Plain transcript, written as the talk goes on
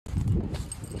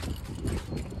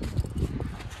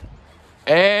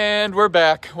And we're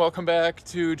back. Welcome back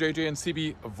to JJ and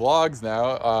CB Vlogs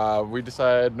now. We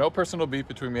decided no personal beef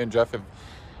between me and Jeff,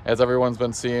 as everyone's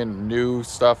been seeing new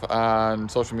stuff on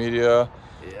social media.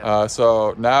 Yeah.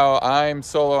 So now I'm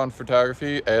solo on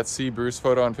photography at C Bruce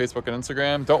Photo on Facebook and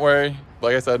Instagram. Don't worry,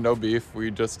 like I said, no beef. We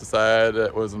just decided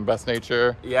it was in best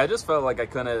nature. Yeah, I just felt like I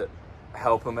couldn't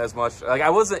help him as much. Like,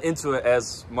 I wasn't into it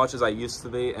as much as I used to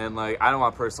be, and like, I don't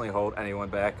want to personally hold anyone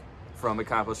back from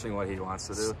accomplishing what he wants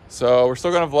to do. So we're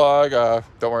still gonna vlog.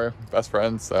 Don't worry, best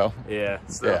friends. So Yeah.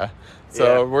 Still. yeah.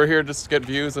 So Yeah. we're here just to get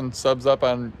views and subs up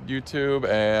on YouTube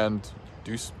and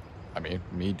do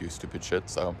stupid shit.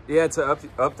 So Yeah, to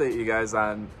update you guys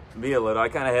on me a little, I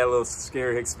kind of had a little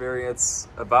scary experience.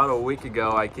 About a week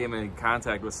ago, I came in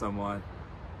contact with someone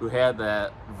who had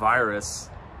that virus.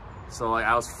 So like,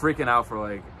 I was freaking out for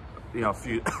like, a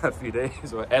few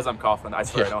days. As I'm coughing, I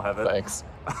swear I don't have it. Thanks.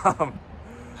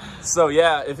 So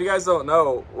yeah, if you guys don't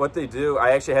know what they do,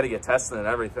 I actually had to get tested and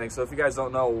everything. So if you guys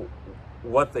don't know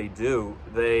what they do,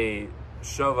 they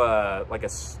shove a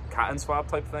cotton swab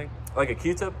type thing, like a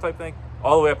Q-tip type thing,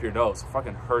 all the way up your nose. It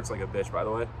fucking hurts like a bitch, by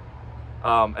the way.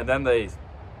 And then they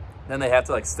have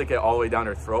to like stick it all the way down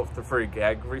your throat for your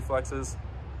gag reflexes.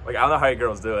 Like, I don't know how you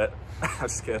girls do it. I'm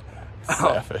just kidding.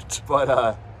 Savage.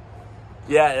 But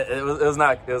yeah, it was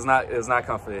not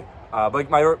comfy. But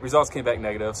my results came back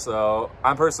negative, so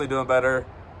I'm personally doing better.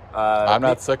 I'm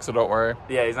not sick, so don't worry.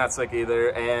 Yeah, he's not sick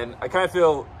either, and I kind of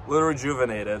feel a little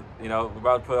rejuvenated. We're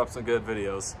about to put up some good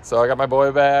videos. So I got my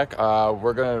boy back.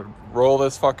 We're gonna roll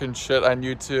this fucking shit on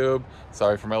YouTube.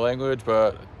 Sorry for my language,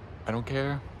 but I don't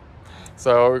care.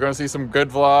 So we're gonna see some good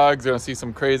vlogs. We're gonna see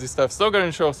some crazy stuff. Still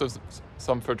gonna show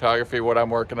some photography, what I'm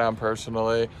working on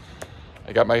personally.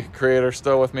 I got my creator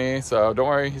still with me, so don't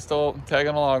worry, he's still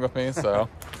tagging along with me. So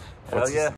Hell yeah.